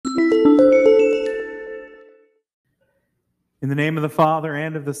In the name of the Father,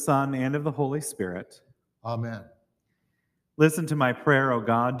 and of the Son, and of the Holy Spirit. Amen. Listen to my prayer, O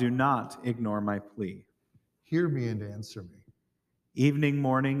God. Do not ignore my plea. Hear me and answer me. Evening,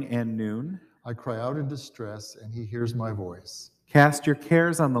 morning, and noon. I cry out in distress, and he hears my voice. Cast your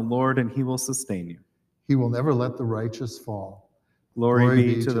cares on the Lord, and he will sustain you. He will never let the righteous fall.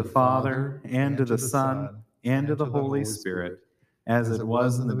 Glory be to the Father, and to the Son, and to the Holy Spirit, as it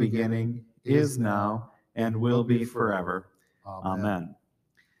was in the beginning, is now, and will be forever. Amen.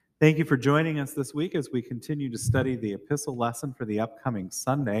 Thank you for joining us this week as we continue to study the epistle lesson for the upcoming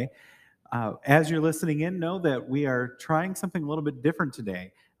Sunday. As you're listening in, know that we are trying something a little bit different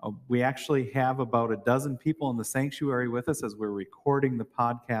today. We actually have about a dozen people in the sanctuary with us as we're recording the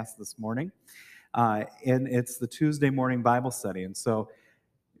podcast this morning. And it's the Tuesday morning Bible study. And so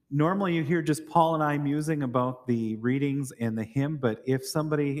normally you hear just Paul and I musing about the readings and the hymn, but if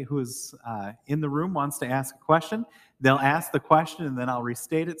somebody who is in the room wants to ask a question, they'll ask the question and then I'll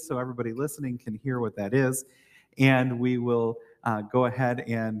restate it so everybody listening can hear what that is. And we will go ahead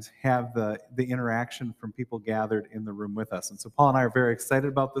and have the interaction from people gathered in the room with us. And so Paul and I are very excited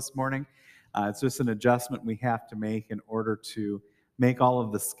about this morning. It's just an adjustment we have to make in order to make all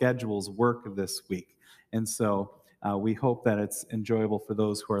of the schedules work this week. And so we hope that it's enjoyable for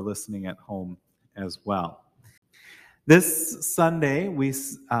those who are listening at home as well. This Sunday, we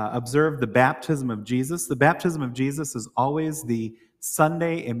observe the baptism of Jesus. The baptism of Jesus is always the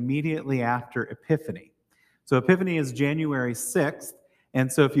Sunday immediately after Epiphany. So Epiphany is January 6th,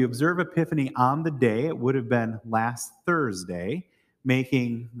 and so if you observe Epiphany on the day, it would have been last Thursday,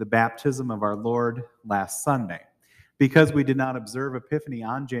 making the baptism of our Lord last Sunday. Because we did not observe Epiphany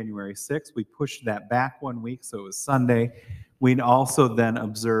on January 6th, we pushed that back 1 week, so it was Sunday. We'd also then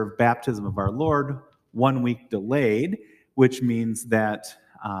observe baptism of our Lord 1 week delayed, which means that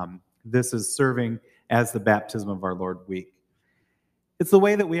this is serving as the baptism of our Lord week. It's the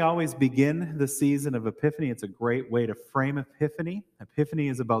way that we always begin the season of Epiphany. It's a great way to frame Epiphany. Epiphany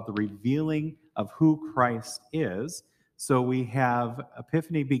is about the revealing of who Christ is. So we have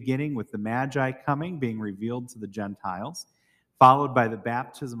Epiphany beginning with the Magi coming, being revealed to the Gentiles, followed by the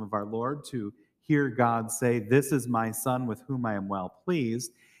baptism of our Lord to hear God say, "This is my Son with whom I am well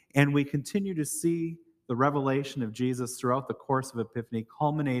pleased." And we continue to see the revelation of Jesus throughout the course of Epiphany,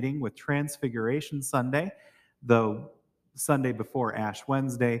 culminating with Transfiguration Sunday, the Sunday before Ash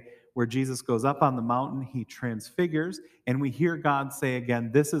Wednesday, where Jesus goes up on the mountain, he transfigures, and we hear God say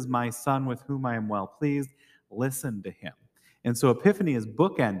again, "This is my Son with whom I am well pleased. Listen to him." And so Epiphany is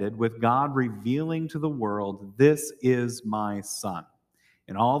bookended with God revealing to the world, "This is my Son."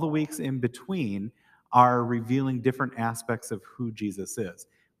 And all the weeks in between are revealing different aspects of who Jesus is.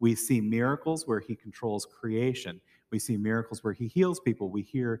 We see miracles where he controls creation. We see miracles where he heals people. We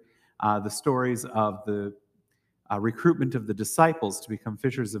hear the stories of the recruitment of the disciples to become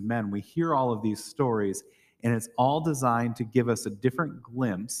fishers of men. We hear all of these stories, and it's all designed to give us a different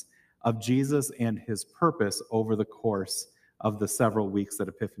glimpse of Jesus and his purpose over the course of the several weeks that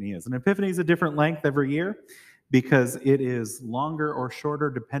Epiphany is. And Epiphany is a different length every year because it is longer or shorter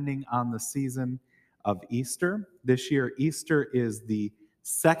depending on the season of Easter. This year, Easter is the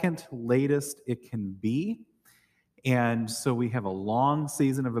second latest it can be. And so we have a long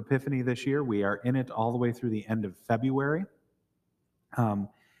season of Epiphany this year. We are in it all the way through the end of February.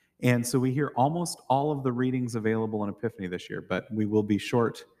 And so we hear almost all of the readings available in Epiphany this year, but we will be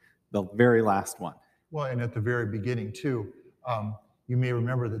short the very last one. Well, and at the very beginning, too, you may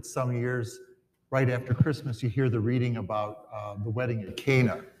remember that some years, right after Christmas, you hear the reading about the wedding at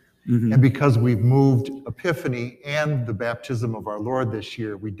Cana. Mm-hmm. And because we've moved Epiphany and the baptism of our Lord this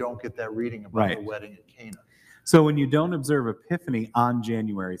year, we don't get that reading about the wedding at Cana. So when you don't observe Epiphany on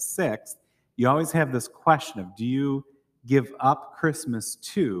January 6th, you always have this question of, do you give up Christmas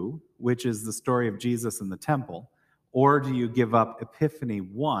 2, which is the story of Jesus in the temple, or do you give up Epiphany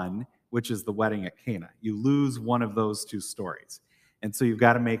 1, which is the wedding at Cana? You lose one of those two stories. And so you've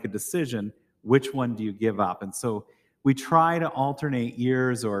got to make a decision, which one do you give up? And so we try to alternate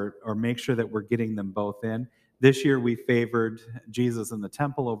years or make sure that we're getting them both in. This year we favored Jesus in the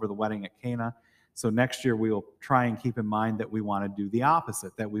temple over the wedding at Cana. So next year we will try and keep in mind that we want to do the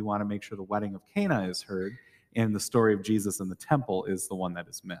opposite, that we want to make sure the wedding of Cana is heard and the story of Jesus in the temple is the one that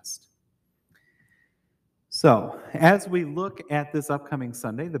is missed. So as we look at this upcoming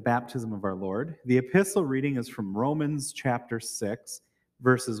Sunday, the baptism of our Lord, the epistle reading is from Romans chapter 6,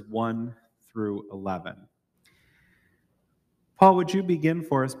 verses 1 through 11. Paul, would you begin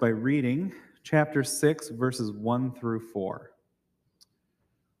for us by reading chapter 6, verses 1 through 4?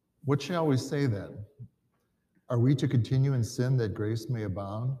 What shall we say then? Are we to continue in sin that grace may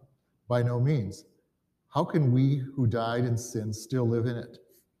abound? By no means. How can we who died in sin still live in it?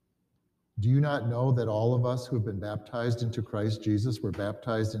 Do you not know that all of us who have been baptized into Christ Jesus were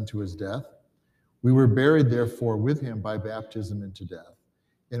baptized into his death? We were buried, therefore, with him by baptism into death,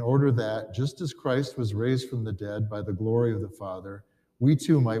 in order that, just as Christ was raised from the dead by the glory of the Father, we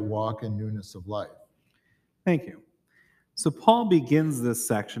too might walk in newness of life. Thank you. So Paul begins this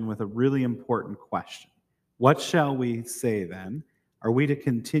section with a really important question. What shall we say then? Are we to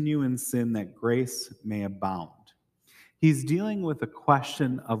continue in sin that grace may abound? He's dealing with a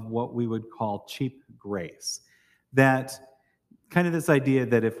question of what we would call cheap grace. That kind of this idea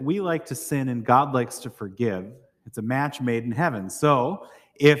that if we like to sin and God likes to forgive, it's a match made in heaven. So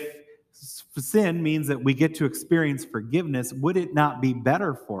if sin means that we get to experience forgiveness, would it not be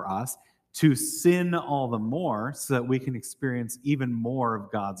better for us to sin all the more so that we can experience even more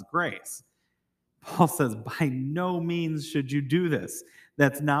of God's grace? Paul says, by no means should you do this.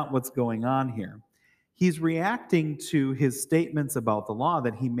 That's not what's going on here. He's reacting to his statements about the law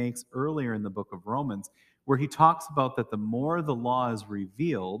that he makes earlier in the book of Romans, where he talks about that the more the law is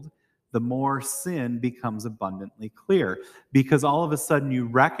revealed, the more sin becomes abundantly clear, because all of a sudden you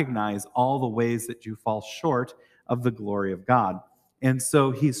recognize all the ways that you fall short of the glory of God. And so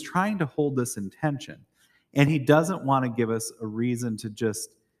he's trying to hold this in tension, and he doesn't want to give us a reason to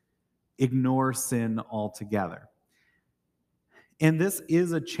just ignore sin altogether. And this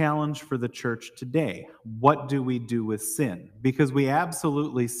is a challenge for the church today. What do we do with sin? Because we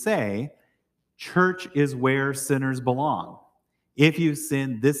absolutely say church is where sinners belong. If you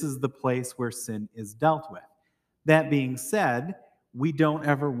sin, this is the place where sin is dealt with. That being said, we don't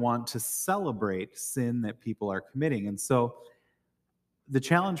ever want to celebrate sin that people are committing. And so the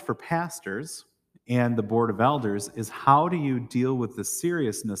challenge for pastors and the board of elders is, how do you deal with the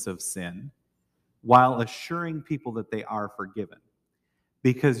seriousness of sin while assuring people that they are forgiven?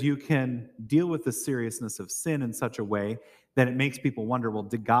 Because you can deal with the seriousness of sin in such a way that it makes people wonder, well,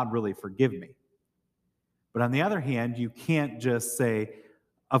 did God really forgive me? But on the other hand, you can't just say,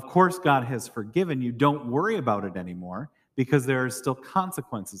 of course God has forgiven you, don't worry about it anymore, because there are still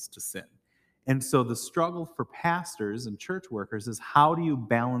consequences to sin. And so the struggle for pastors and church workers is, how do you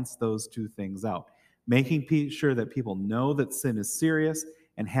balance those two things out? Making sure that people know that sin is serious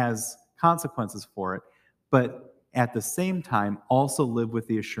and has consequences for it, but at the same time also live with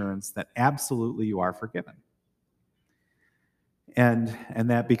the assurance that absolutely you are forgiven. And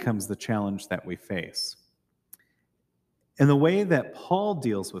that becomes the challenge that we face. And the way that Paul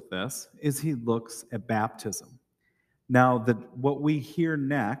deals with this is he looks at baptism. Now, what we hear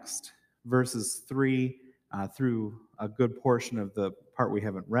next, verses 3 through a good portion of the part we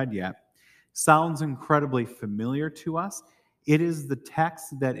haven't read yet, sounds incredibly familiar to us. It is the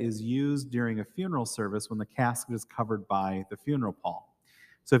text that is used during a funeral service when the casket is covered by the funeral pall.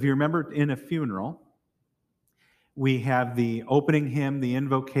 So if you remember, in a funeral, we have the opening hymn, the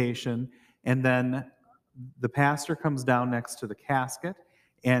invocation, and then the pastor comes down next to the casket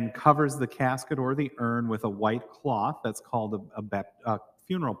and covers the casket or the urn with a white cloth. That's called a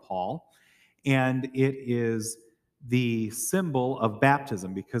funeral pall. And it is the symbol of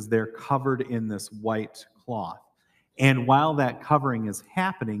baptism because they're covered in this white cloth. And while that covering is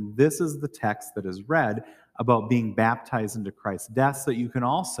happening, this is the text that is read about being baptized into Christ's death, so that you can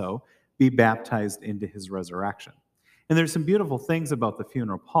also be baptized into his resurrection. And there's some beautiful things about the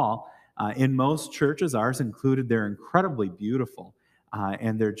funeral pall. In most churches, ours included, they're incredibly beautiful.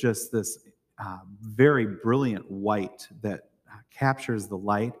 And they're just this very brilliant white that captures the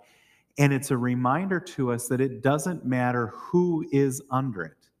light. And it's a reminder to us that it doesn't matter who is under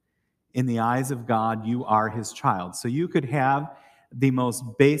it. In the eyes of God, you are his child. So you could have the most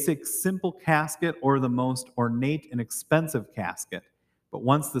basic, simple casket or the most ornate and expensive casket. But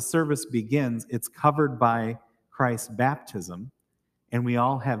once the service begins, it's covered by Christ's baptism. And we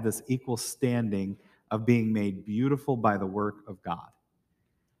all have this equal standing of being made beautiful by the work of God.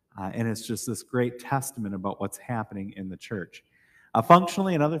 And it's just this great testament about what's happening in the church.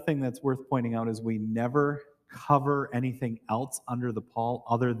 Functionally, another thing that's worth pointing out is we never cover anything else under the pall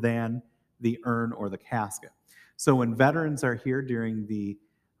other than the urn or the casket. So when veterans are here during the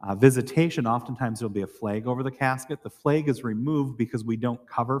visitation, oftentimes there'll be a flag over the casket. The flag is removed because we don't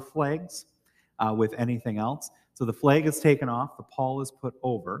cover flags with anything else. So the flag is taken off, the pall is put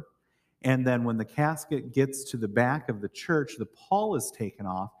over, and then when the casket gets to the back of the church, the pall is taken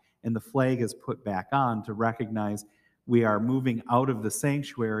off and the flag is put back on to recognize we are moving out of the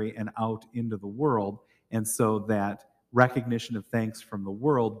sanctuary and out into the world. And so that recognition of thanks from the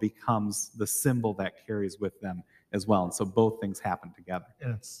world becomes the symbol that carries with them as well. And so both things happen together.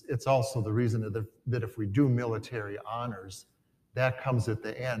 And it's also the reason that if we do military honors, that comes at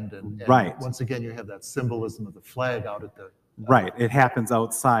the end. And Right. once again, you have that symbolism of the flag out at the... Right. It happens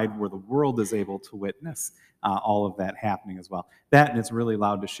outside where the world is able to witness all of that happening as well. That, and it's really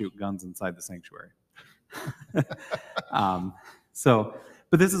loud to shoot guns inside the sanctuary.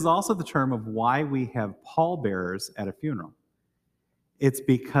 But this is also the term of why we have pallbearers at a funeral. It's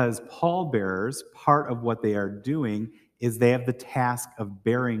because pallbearers, part of what they are doing is they have the task of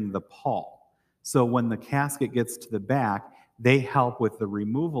bearing the pall. So when the casket gets to the back, they help with the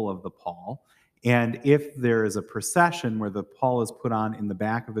removal of the pall. And if there is a procession where the pall is put on in the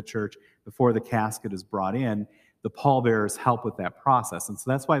back of the church before the casket is brought in, the pallbearers help with that process. And so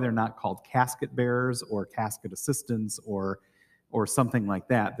that's why they're not called casket bearers or casket assistants or something like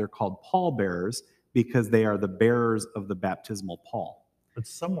that. They're called pallbearers because they are the bearers of the baptismal pall. But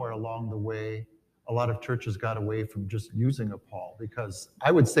somewhere along the way, a lot of churches got away from just using a pall, because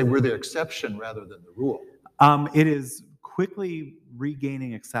I would say we're the exception rather than the rule. It is quickly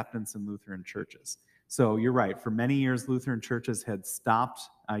regaining acceptance in Lutheran churches. So you're right. For many years, Lutheran churches had stopped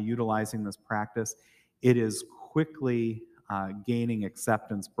utilizing this practice. It is quickly gaining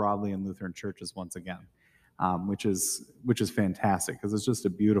acceptance broadly in Lutheran churches once again, which is fantastic, because it's just a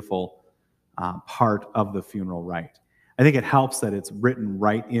beautiful part of the funeral rite. I think it helps that it's written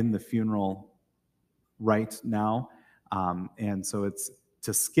right in the funeral rite now, and so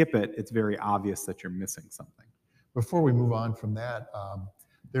to skip it, it's very obvious that you're missing something. Before we move on from that,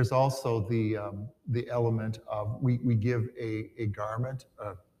 there's also the element of we give a garment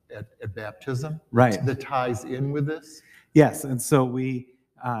at baptism, right, that ties in with this. Yes, and so we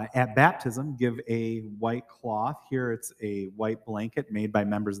at baptism give a white cloth. Here it's a white blanket made by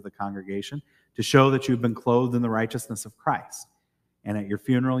members of the congregation to show that you've been clothed in the righteousness of Christ. And at your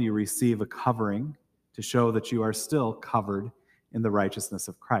funeral, you receive a covering to show that you are still covered in the righteousness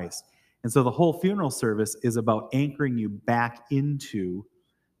of Christ. And so the whole funeral service is about anchoring you back into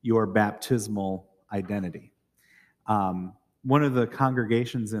your baptismal identity. One of the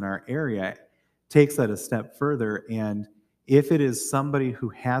congregations in our area takes that a step further, and if it is somebody who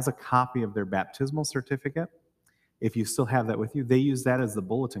has a copy of their baptismal certificate, if you still have that with you, they use that as the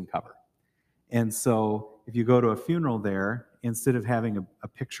bulletin cover. And so if you go to a funeral there, instead of having a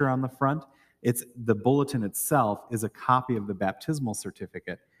picture on the front, it's the bulletin itself is a copy of the baptismal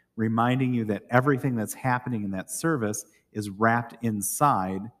certificate, reminding you that everything that's happening in that service is wrapped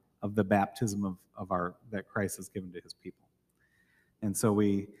inside of the baptism that Christ has given to his people. And so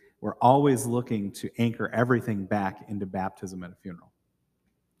we're always looking to anchor everything back into baptism at a funeral.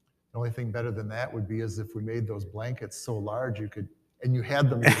 The only thing better than that would be as if we made those blankets so large and you had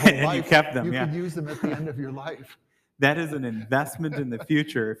them your whole life. You kept them, you yeah. could use them at the end of your life. That is an investment in the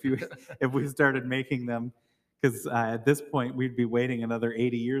future if we started making them, because at this point we'd be waiting another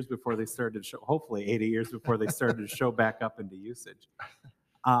 80 years before they started to show, hopefully 80 years before they started to show back up into usage.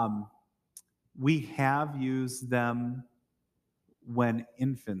 We have used them when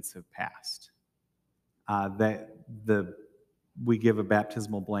infants have passed. We give a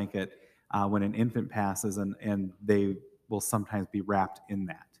baptismal blanket when an infant passes, and they will sometimes be wrapped in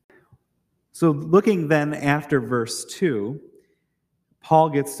that. So looking then after verse 2, Paul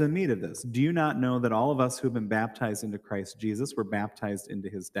gets to the meat of this. Do you not know that all of us who have been baptized into Christ Jesus were baptized into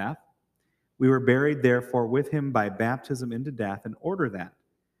his death? We were buried, therefore, with him by baptism into death, in order that,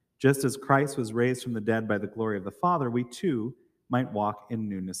 just as Christ was raised from the dead by the glory of the Father, we too might walk in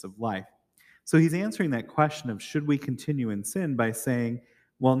newness of life. So he's answering that question of should we continue in sin by saying,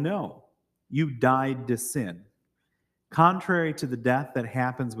 well, no, you died to sin. Contrary to the death that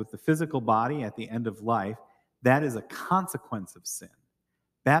happens with the physical body at the end of life, that is a consequence of sin.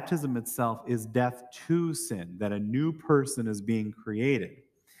 Baptism itself is death to sin, that a new person is being created.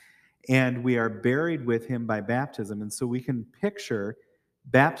 And we are buried with him by baptism. And so we can picture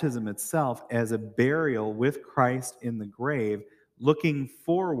baptism itself as a burial with Christ in the grave, looking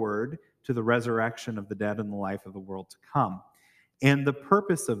forward to the resurrection of the dead and the life of the world to come. And the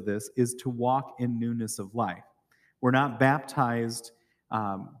purpose of this is to walk in newness of life. We're not baptized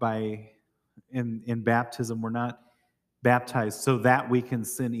in baptism, we're not baptized so that we can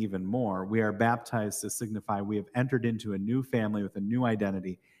sin even more. We are baptized to signify we have entered into a new family with a new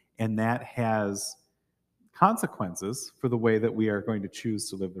identity, and that has consequences for the way that we are going to choose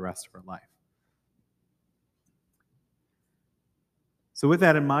to live the rest of our life. So with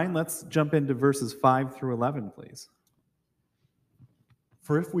that in mind, let's jump into verses 5 through 11, please.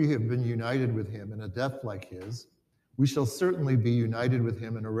 For if we have been united with him in a death like his, we shall certainly be united with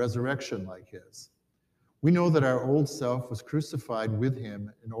him in a resurrection like his. We know that our old self was crucified with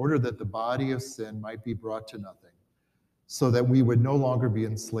him in order that the body of sin might be brought to nothing, so that we would no longer be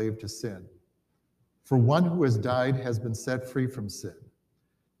enslaved to sin. For one who has died has been set free from sin.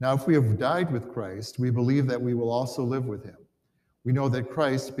 Now, if we have died with Christ, we believe that we will also live with him. We know that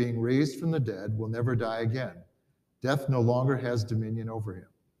Christ, being raised from the dead, will never die again. Death no longer has dominion over him.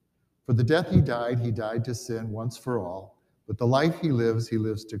 For the death he died to sin once for all, but the life he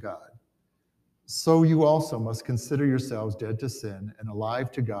lives to God. So you also must consider yourselves dead to sin and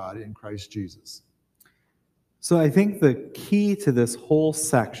alive to God in Christ Jesus. So I think the key to this whole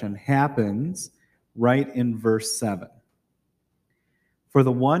section happens right in verse 7. For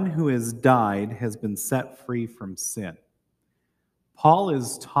the one who has died has been set free from sin. Paul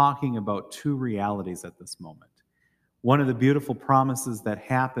is talking about two realities at this moment. One of the beautiful promises that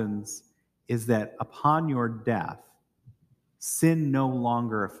happens is that upon your death, sin no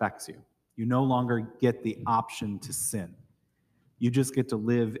longer affects you. You no longer get the option to sin. You just get to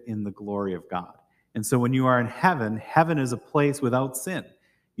live in the glory of God. And so when you are in heaven, heaven is a place without sin.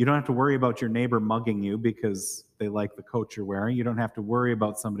 You don't have to worry about your neighbor mugging you because they like the coat you're wearing. You don't have to worry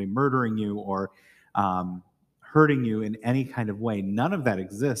about somebody murdering you or hurting you in any kind of way. None of that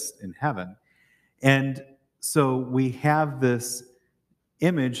exists in heaven. And so we have this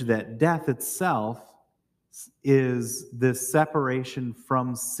image that death itself is this separation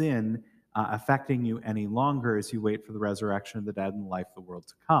from sin affecting you any longer as you wait for the resurrection of the dead and the life of the world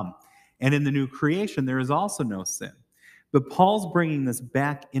to come. And in the new creation, there is also no sin. But Paul's bringing this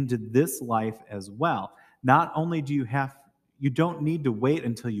back into this life as well. Not only do you don't need to wait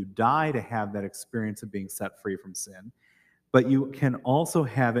until you die to have that experience of being set free from sin, but you can also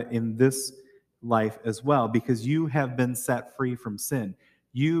have it in this life as well, because you have been set free from sin.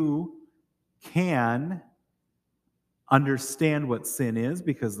 You can understand what sin is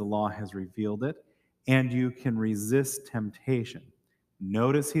because the law has revealed it, and you can resist temptation.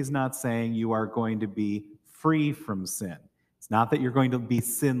 Notice he's not saying you are going to be free from sin. It's not that you're going to be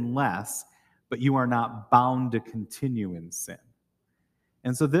sinless, but you are not bound to continue in sin.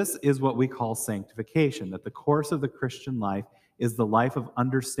 And so this is what we call sanctification, that the course of the Christian life is the life of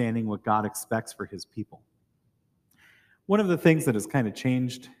understanding what God expects for his people. One of the things that has kind of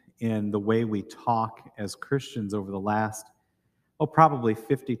changed in the way we talk as Christians over the last, probably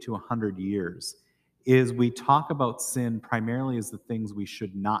 50 to 100 years, is we talk about sin primarily as the things we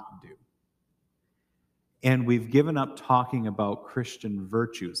should not do. And we've given up talking about Christian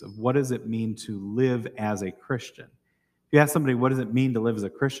virtues, of what does it mean to live as a Christian. If you ask somebody, what does it mean to live as a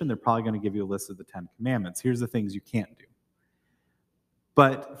Christian, they're probably going to give you a list of the 10 Commandments. Here's the things you can't do.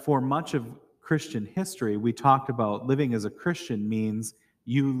 But for much of Christian history, we talked about living as a Christian means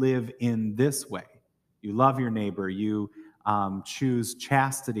you live in this way. You love your neighbor, you choose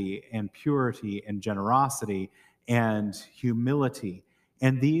chastity and purity and generosity and humility.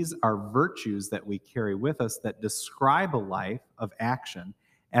 And these are virtues that we carry with us that describe a life of action,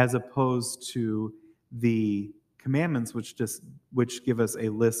 as opposed to the commandments, which give us a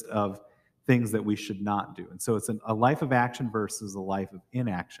list of things that we should not do. And so it's a life of action versus a life of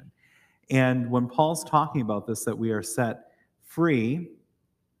inaction. And when Paul's talking about this, that we are set free,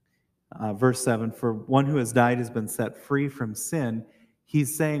 verse 7, for one who has died has been set free from sin,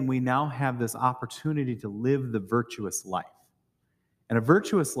 he's saying we now have this opportunity to live the virtuous life. And a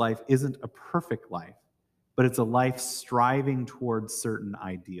virtuous life isn't a perfect life, but it's a life striving towards certain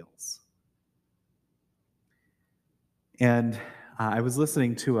ideals. And I was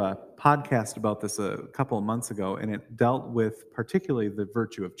listening to a podcast about this a couple of months ago, and it dealt with particularly the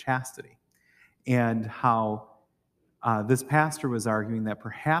virtue of chastity, and how this pastor was arguing that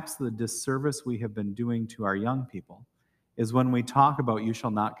perhaps the disservice we have been doing to our young people is when we talk about you shall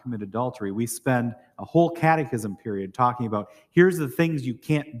not commit adultery, we spend a whole catechism period talking about here's the things you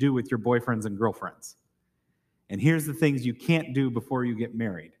can't do with your boyfriends and girlfriends, and here's the things you can't do before you get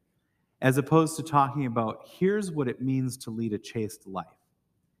married, as opposed to talking about here's what it means to lead a chaste life.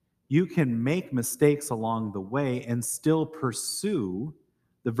 You can make mistakes along the way and still pursue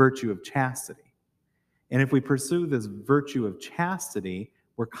the virtue of chastity. And if we pursue this virtue of chastity,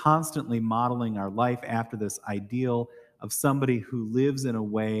 we're constantly modeling our life after this ideal of somebody who lives in a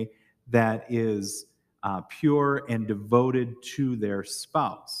way that is pure and devoted to their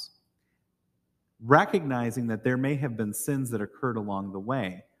spouse, recognizing that there may have been sins that occurred along the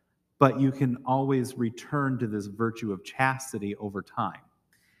way, but you can always return to this virtue of chastity over time.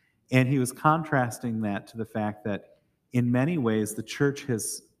 And he was contrasting that to the fact that in many ways the church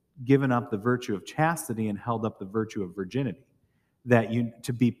has given up the virtue of chastity and held up the virtue of virginity. That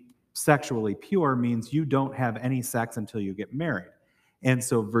to be sexually pure means you don't have any sex until you get married. And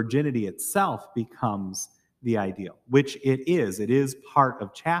so virginity itself becomes the ideal, which it is. It is part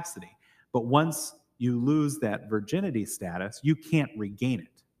of chastity. But once you lose that virginity status, you can't regain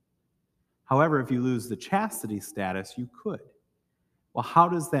it. However, if you lose the chastity status, you could. Well, how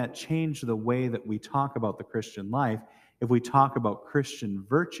does that change the way that we talk about the Christian life if we talk about Christian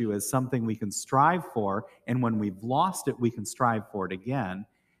virtue as something we can strive for, and when we've lost it, we can strive for it again,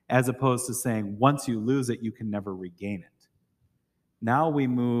 as opposed to saying once you lose it, you can never regain it? Now we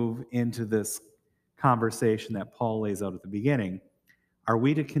move into this conversation that Paul lays out at the beginning. Are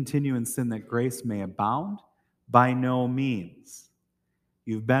we to continue in sin that grace may abound? By no means.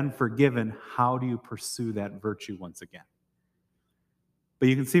 You've been forgiven. How do you pursue that virtue once again? But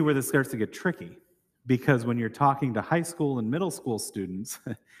you can see where this starts to get tricky, because when you're talking to high school and middle school students,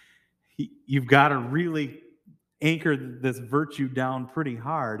 you've got to really anchor this virtue down pretty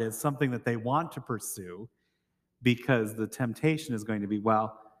hard as something that they want to pursue, because the temptation is going to be,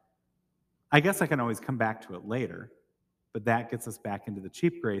 well, I guess I can always come back to it later. But that gets us back into the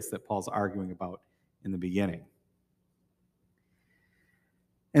cheap grace that Paul's arguing about in the beginning.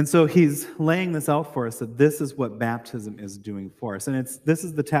 And so he's laying this out for us, that this is what baptism is doing for us. And this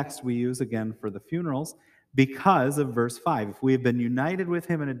is the text we use again for the funerals because of verse 5. If we have been united with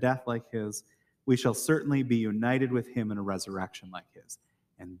him in a death like his, we shall certainly be united with him in a resurrection like his.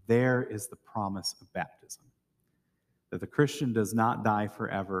 And there is the promise of baptism, that the Christian does not die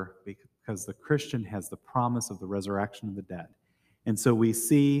forever, because the Christian has the promise of the resurrection of the dead. And so we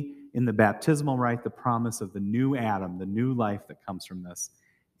see in the baptismal rite the promise of the new Adam, the new life that comes from this.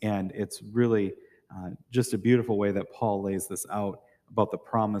 And it's really just a beautiful way that Paul lays this out about the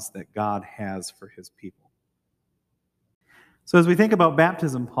promise that God has for his people. So as we think about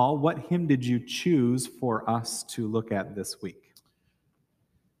baptism, Paul, what hymn did you choose for us to look at this week?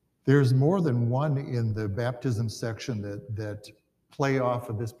 There's more than one in the baptism section that play off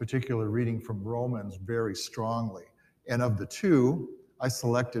of this particular reading from Romans very strongly. And of the two, I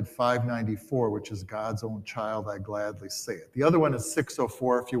selected 594, which is God's own child, I gladly say it. The other one is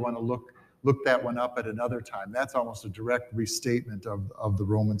 604, if you want to look that one up at another time. That's almost a direct restatement of the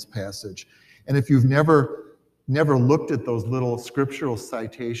Romans passage. And if you've never looked at those little scriptural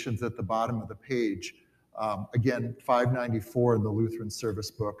citations at the bottom of the page, again, 594 in the Lutheran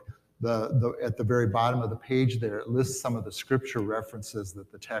Service Book, at the very bottom of the page there, it lists some of the scripture references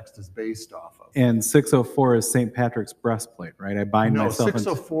that the text is based off of. And 604 is St. Patrick's breastplate, right? I bind myself. No,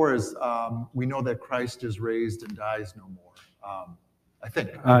 604 is we know that Christ is raised and dies no more. I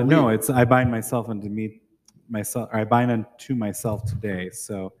think. No, it's I bind myself unto me myself, or I bind unto myself today.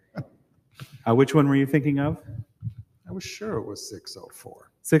 So, which one were you thinking of? I was sure it was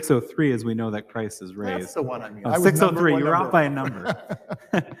 604. 603 is we know that Christ is raised. That's the one I mean. 603, you're off by a number.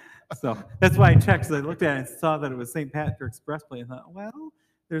 So that's why I checked. So I looked at it and saw that it was St. Patrick's breastplate. And thought, well,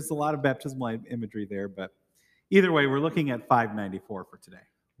 there's a lot of baptismal imagery there. But either way, we're looking at 594 for today.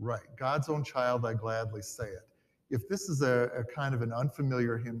 Right. God's own child, I gladly say it. If this is a kind of an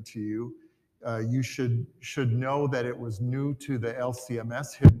unfamiliar hymn to you, you should know that it was new to the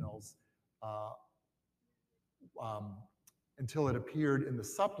LCMS hymnals until it appeared in the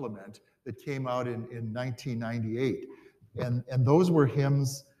supplement that came out in 1998. And those were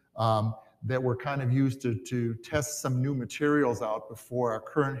hymns that were kind of used to test some new materials out before our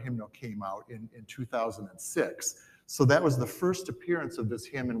current hymnal came out in 2006. So that was the first appearance of this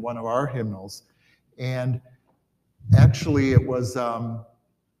hymn in one of our hymnals. And actually it was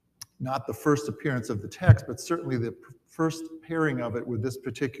not the first appearance of the text, but certainly the first pairing of it with this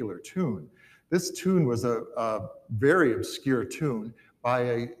particular tune. This tune was a very obscure tune by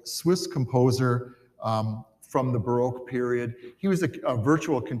a Swiss composer from the Baroque period. He was a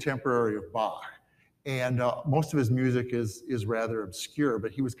virtual contemporary of Bach, and most of his music is rather obscure,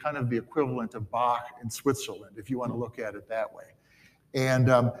 but he was kind of the equivalent of Bach in Switzerland, if you want to look at it that way. And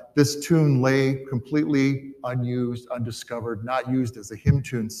this tune lay completely unused, undiscovered, not used as a hymn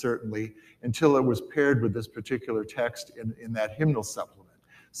tune, certainly, until it was paired with this particular text in that hymnal supplement.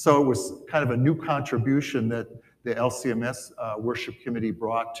 So it was kind of a new contribution that the LCMS Worship Committee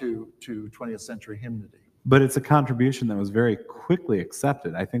brought to 20th century hymnody. But it's a contribution that was very quickly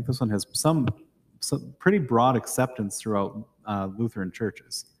accepted. I think this one has some pretty broad acceptance throughout Lutheran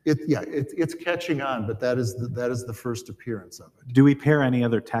churches. It's catching on, but that is the first appearance of it. Do we pair any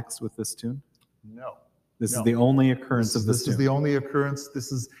other text with this tune? No. This is the only occurrence of this tune. This is the only occurrence.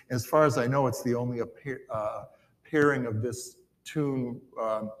 This is, as far as I know, it's the only pairing of this tune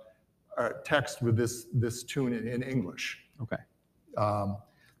text with this tune in English. Okay.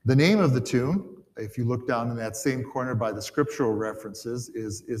 The name of the tune, if you look down in that same corner by the scriptural references,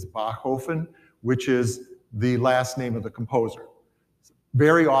 is Bachhofen, which is the last name of the composer.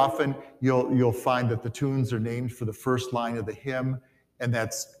 Very often, you'll find that the tunes are named for the first line of the hymn, and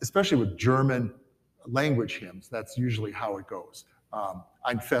that's, especially with German language hymns, that's usually how it goes.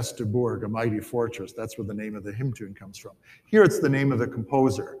 Ein feste Burg, a mighty fortress. That's where the name of the hymn tune comes from. Here it's the name of the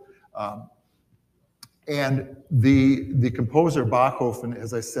composer. And the composer Bachhofen,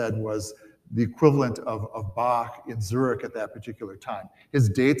 as I said, was the equivalent of Bach in Zurich at that particular time. His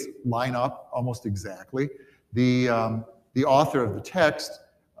dates line up almost exactly. The author of the text,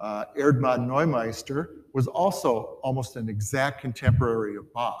 Erdmann Neumeister, was also almost an exact contemporary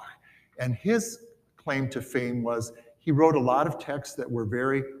of Bach. And his claim to fame was he wrote a lot of texts that were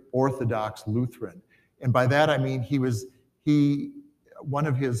very Orthodox Lutheran. And by that I mean one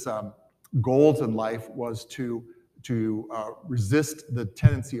of his goals in life was to resist the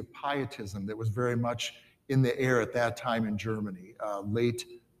tendency of pietism that was very much in the air at that time in Germany, late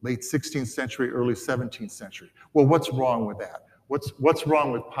 16th century, early 17th century. Well, what's wrong with that? What's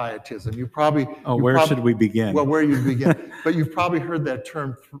wrong with pietism? Where should we begin? Well, where you begin. But you've probably heard that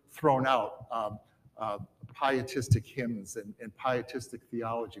term thrown out, pietistic hymns and pietistic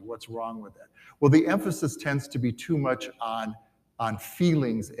theology. What's wrong with that? Well, the emphasis tends to be too much on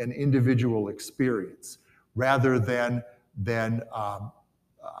feelings and individual experience rather than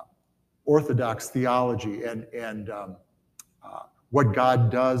Orthodox theology and what God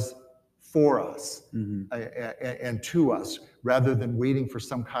does for us and to us, rather than waiting for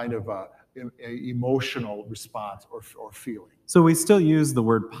some kind of emotional response or feeling. So we still use the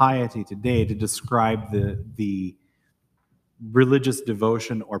word piety today to describe the religious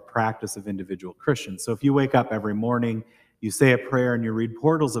devotion or practice of individual Christians. So if you wake up every morning, you say a prayer and you read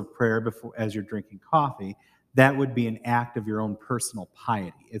portals of prayer as you're drinking coffee, that would be an act of your own personal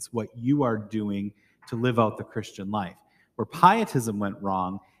piety. It's what you are doing to live out the Christian life. Where pietism went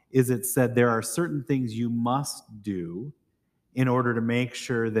wrong is it said there are certain things you must do in order to make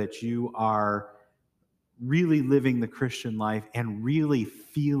sure that you are really living the Christian life and really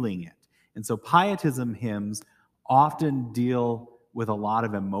feeling it. And so pietism hymns often deal with a lot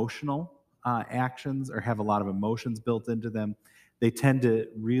of emotional actions or have a lot of emotions built into them. They tend to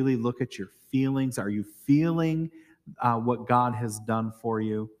really look at your feelings. Are you feeling what God has done for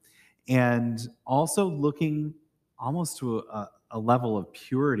you? And also looking almost to a level of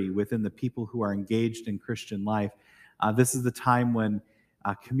purity within the people who are engaged in Christian life. This is the time when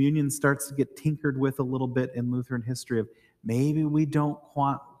communion starts to get tinkered with a little bit in Lutheran history of maybe we don't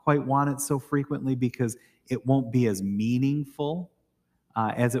quite want it so frequently because it won't be as meaningful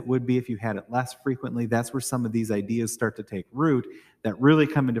as it would be if you had it less frequently. That's where some of these ideas start to take root that really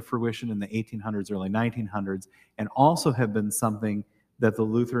come into fruition in the 1800s, early 1900s, and also have been something that the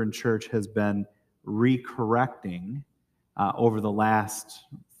Lutheran Church has been recorrecting over the last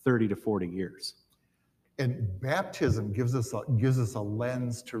 30 to 40 years. And baptism gives us a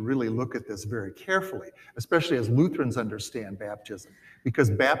lens to really look at this very carefully, especially as Lutherans understand baptism, because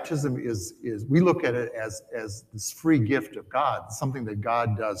baptism is we look at it as this free gift of God, something that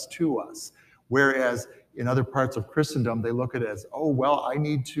God does to us. Whereas in other parts of Christendom, they look at it as, oh, well, I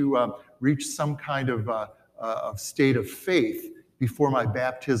need to reach some kind of state of faith before my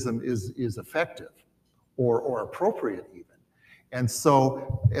baptism is effective or appropriate even. And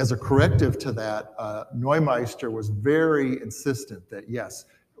so as a corrective to that, Neumeister was very insistent that, yes,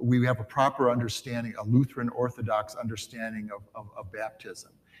 we have a proper understanding, a Lutheran Orthodox understanding of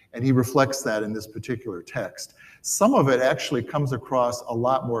baptism. And he reflects that in this particular text. Some of it actually comes across a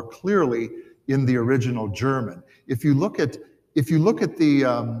lot more clearly in the original German. If you look at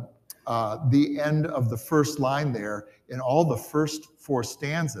the end of the first line there, in all the first four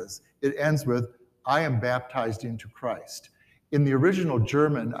stanzas, it ends with, I am baptized into Christ. In the original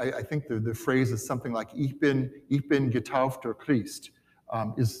German, I think the phrase is something like, Ich bin getaufter Christ.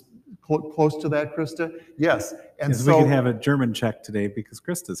 Is close to that, Krista? Yes. And yes, so we can have a German check today because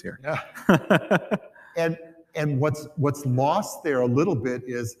Krista's here. Yeah. And what's lost there a little bit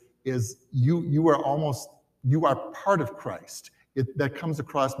is you are part of Christ. That comes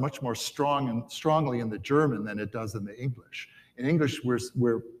across much more strongly in the German than it does in the English. In English,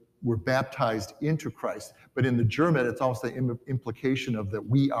 we're baptized into Christ, but in the German, it's also the implication of that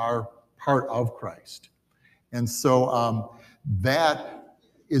we are part of Christ. And so that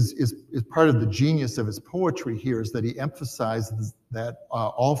is part of the genius of his poetry here, is that he emphasizes that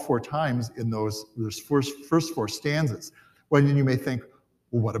all four times in those first four stanzas. Well, then you may think,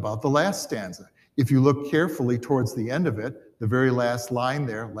 well, what about the last stanza? If you look carefully towards the end of it, the very last line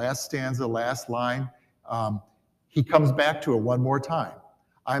there, last stanza, last line, he comes back to it one more time.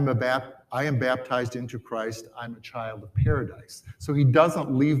 I am baptized into Christ. I'm a child of paradise. So he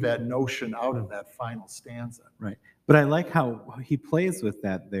doesn't leave that notion out of that final stanza. Right. But I like how he plays with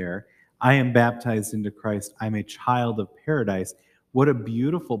that there. I am baptized into Christ. I'm a child of paradise. What a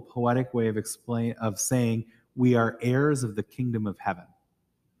beautiful poetic way of saying we are heirs of the kingdom of heaven.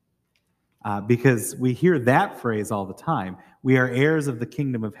 because we hear that phrase all the time. We are heirs of the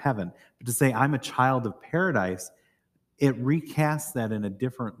kingdom of heaven. But to say, I'm a child of paradise, it recasts that in a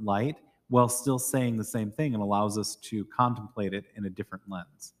different light while still saying the same thing and allows us to contemplate it in a different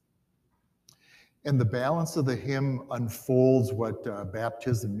lens. And the balance of the hymn unfolds what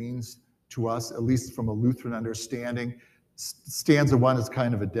baptism means to us, at least from a Lutheran understanding. Stanza 1 is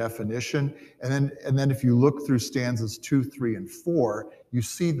kind of a definition. And then if you look through stanzas 2, 3, and 4, you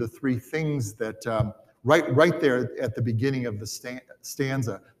see the three things that, right there at the beginning of the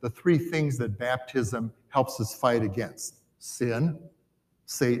stanza, the three things that baptism helps us fight against: sin,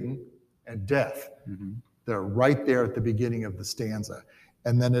 Satan, and death. Mm-hmm. They're right there at the beginning of the stanza.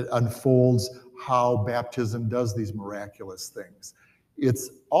 And then it unfolds how baptism does these miraculous things.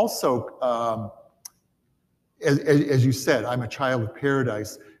 It's also, as you said, I'm a child of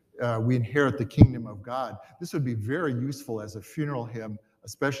paradise. We inherit the kingdom of God. This would be very useful as a funeral hymn,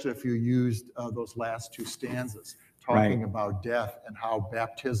 especially if you used those last two stanzas, talking about death and how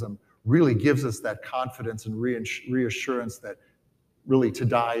baptism really gives us that confidence and reassurance that really to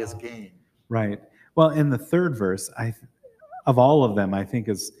die is gain. Right. Well, in the third verse, of all of them, I think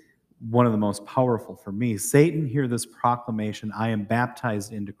is one of the most powerful for me. Satan, hear this proclamation, I am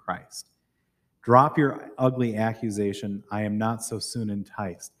baptized into Christ. Drop your ugly accusation, I am not so soon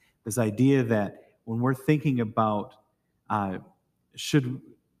enticed. This idea that when we're thinking about as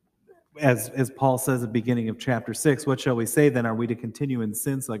Paul says at the beginning of chapter 6, what shall we say then? Are we to continue in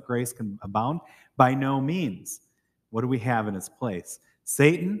sin so that grace can abound? By no means. What do we have in its place?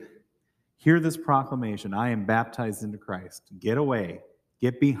 Satan, hear this proclamation, I am baptized into Christ. Get away.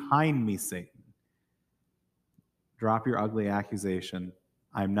 Get behind me, Satan. Drop your ugly accusation.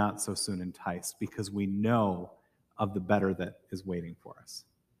 I'm not so soon enticed, because we know of the better that is waiting for us.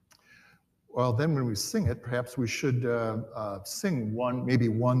 Well, then when we sing it, perhaps we should sing maybe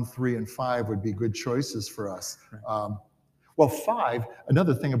 1, 3, and 5 would be good choices for us. Right. Well, 5,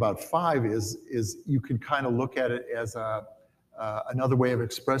 another thing about 5 is you can kind of look at it as another way of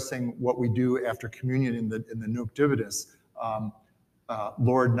expressing what we do after communion in the Nunc Dividis.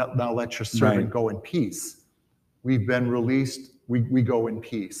 Lord, now let your servant go in peace. We've been released, we go in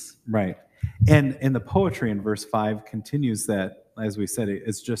peace. Right. And the poetry in verse 5 continues that, as we said,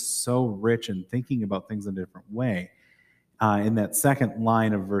 it's just so rich in thinking about things in a different way. In that second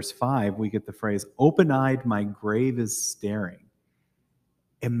line of verse 5, we get the phrase, open-eyed my grave is staring.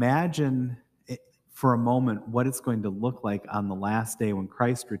 Imagine for a moment what it's going to look like on the last day when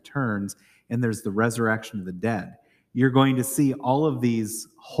Christ returns and there's the resurrection of the dead. You're going to see all of these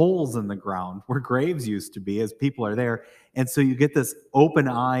holes in the ground where graves used to be as people are there. And so you get this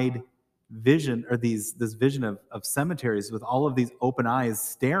open-eyed vision, or this vision of cemeteries with all of these open eyes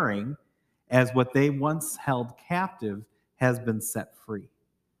staring as what they once held captive has been set free.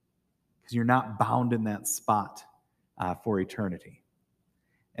 Because you're not bound in that spot for eternity.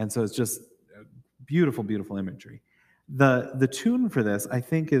 And so it's just beautiful, beautiful imagery. The tune for this, I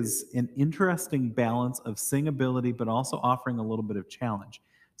think, is an interesting balance of singability, but also offering a little bit of challenge.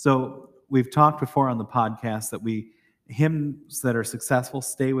 So we've talked before on the podcast that hymns that are successful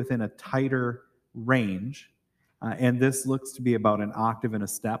stay within a tighter range. And this looks to be about an octave and a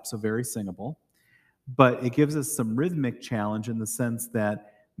step, so very singable. But it gives us some rhythmic challenge in the sense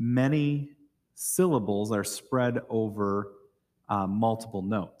that many syllables are spread over multiple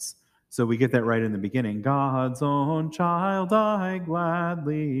notes. So we get that right in the beginning. God's own child, I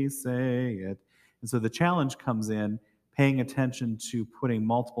gladly say it. And so the challenge comes in paying attention to putting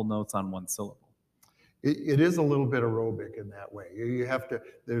multiple notes on one syllable. It is a little bit aerobic in that way. You have to,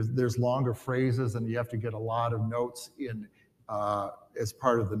 there's longer phrases, and you have to get a lot of notes in as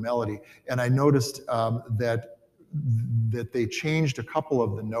part of the melody. And I noticed that they changed a couple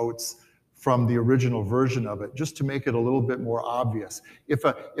of the notes from the original version of it, just to make it a little bit more obvious. If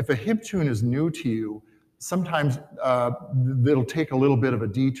a hymn tune is new to you, sometimes it'll take a little bit of a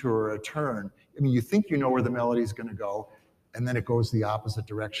detour or a turn. I mean, you think you know where the melody is going to go, and then it goes the opposite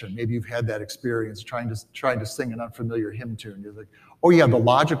direction. Maybe you've had that experience trying to sing an unfamiliar hymn tune. You're like, oh yeah, the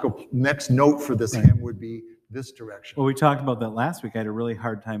logical next note for this hymn would be this direction. Well, we talked about that last week. I had a really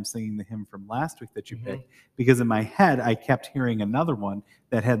hard time singing the hymn from last week that you picked, because in my head, I kept hearing another one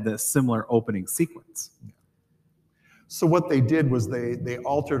that had the similar opening sequence. So what they did was they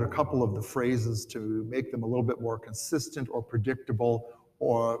altered a couple of the phrases to make them a little bit more consistent or predictable,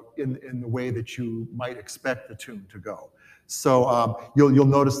 or in the way that you might expect the tune to go. So you'll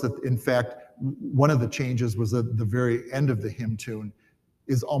notice that, in fact, one of the changes was at the very end of the hymn tune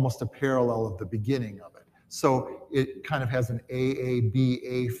is almost a parallel of the beginning of it. So it kind of has an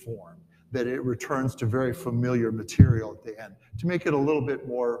A-A-B-A form. that it returns to very familiar material at the end to make it a little bit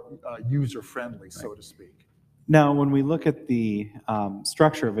more user-friendly, so to speak. Now, when we look at the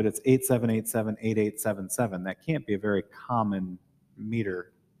structure of it, it's 8787, 8877. That can't be a very common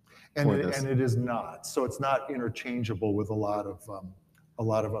meter. And it is not. So it's not interchangeable with a lot of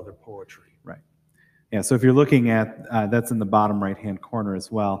other poetry. Right. Yeah. So if you're looking at that's in the bottom right-hand corner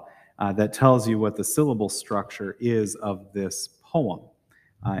as well. That tells you what the syllable structure is of this poem.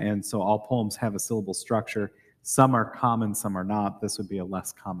 And so all poems have a syllable structure. Some are common, some are not. This would be a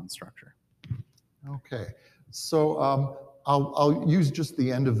less common structure. Okay. So I'll use just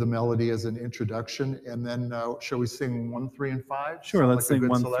the end of the melody as an introduction, and then shall we sing 1, 3, and 5? Sure, let's sing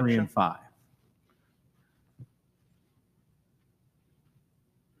 1, 3, and 5.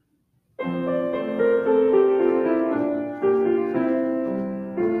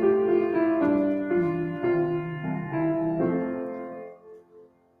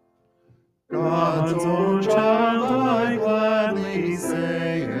 God's own child, I gladly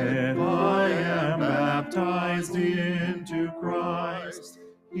say it, I am baptized into Christ.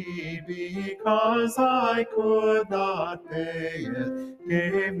 He, because I could not pay it,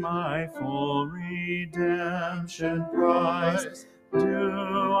 gave my full redemption price. Do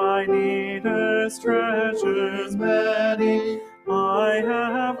I need His treasures many? I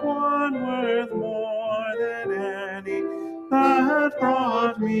have one worth more than any, that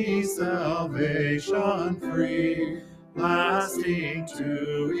brought me salvation free, lasting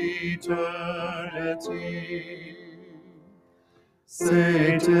to eternity.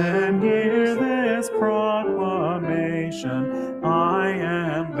 Satan, hear this proclamation, I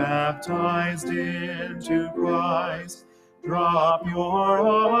am baptized into Christ. Drop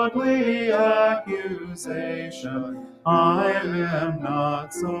your ugly accusation, I am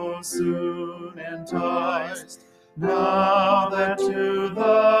not so soon enticed. Now that to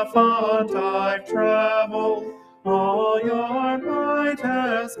the font I've traveled, all your might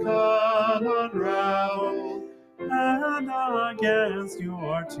has come unraveled, and against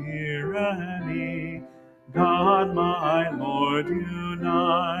your tyranny, God my Lord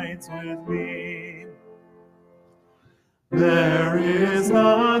unites with me. There is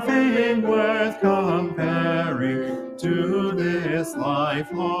nothing worth comparing to this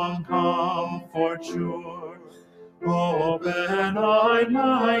lifelong comfort sure. Open-eyed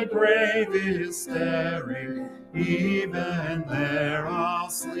my grave is staring, even there I'll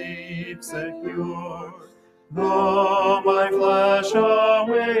sleep secure. Though my flesh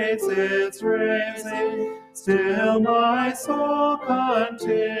awaits its raising, still my soul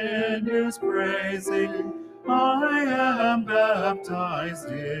continues praising. I am baptized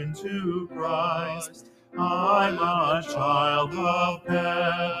into Christ, I'm a child of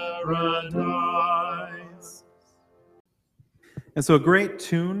paradise. And so a great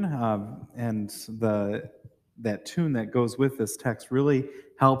tune, and that tune that goes with this text really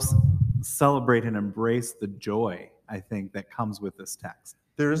helps celebrate and embrace the joy, I think, that comes with this text.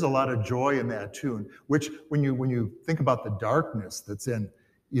 There is a lot of joy in that tune, which when you think about the darkness that's in,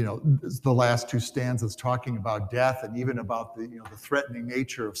 the last two stanzas talking about death and even about the threatening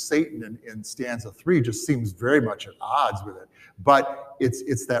nature of Satan in stanza 3 just seems very much at odds with it. But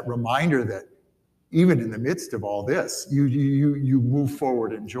it's that reminder that even in the midst of all this, you move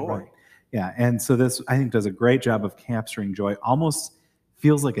forward in joy. Right. Yeah, and so this, I think, does a great job of capturing joy. Almost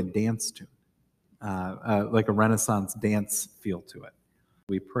feels like a dance tune, like a Renaissance dance feel to it.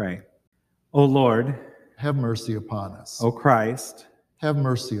 We pray. O Lord, have mercy upon us. O Christ, have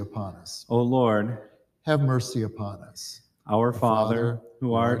mercy upon us. O Lord, have mercy upon us. Our Father,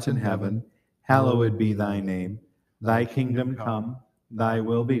 who art in heaven, hallowed be thy name. Thy kingdom come, thy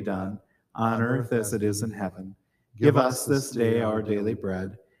will be done, on earth as it is in heaven. Give us this day our daily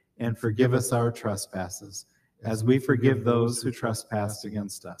bread, and forgive us our trespasses, as we forgive those who trespass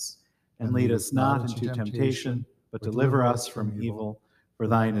against us. And lead us not into temptation, but deliver us from evil. For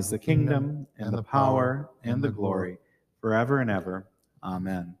thine is the kingdom, and the power, and the glory, forever and ever.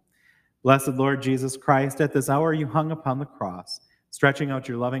 Amen. Blessed Lord Jesus Christ, at this hour you hung upon the cross, stretching out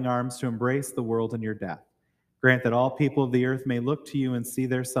your loving arms to embrace the world in your death. Grant that all people of the earth may look to you and see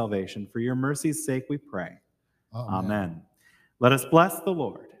their salvation. For your mercy's sake we pray. Amen. Let us bless the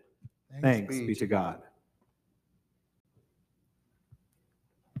Lord. Thanks be to God.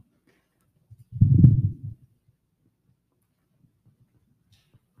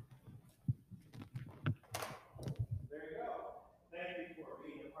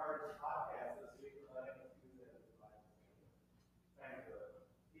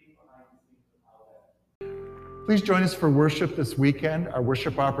 Please join us for worship this weekend. Our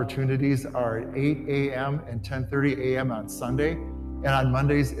worship opportunities are at 8 a.m. and 10:30 a.m. on Sunday. and on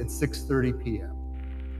Mondays at 6:30 p.m.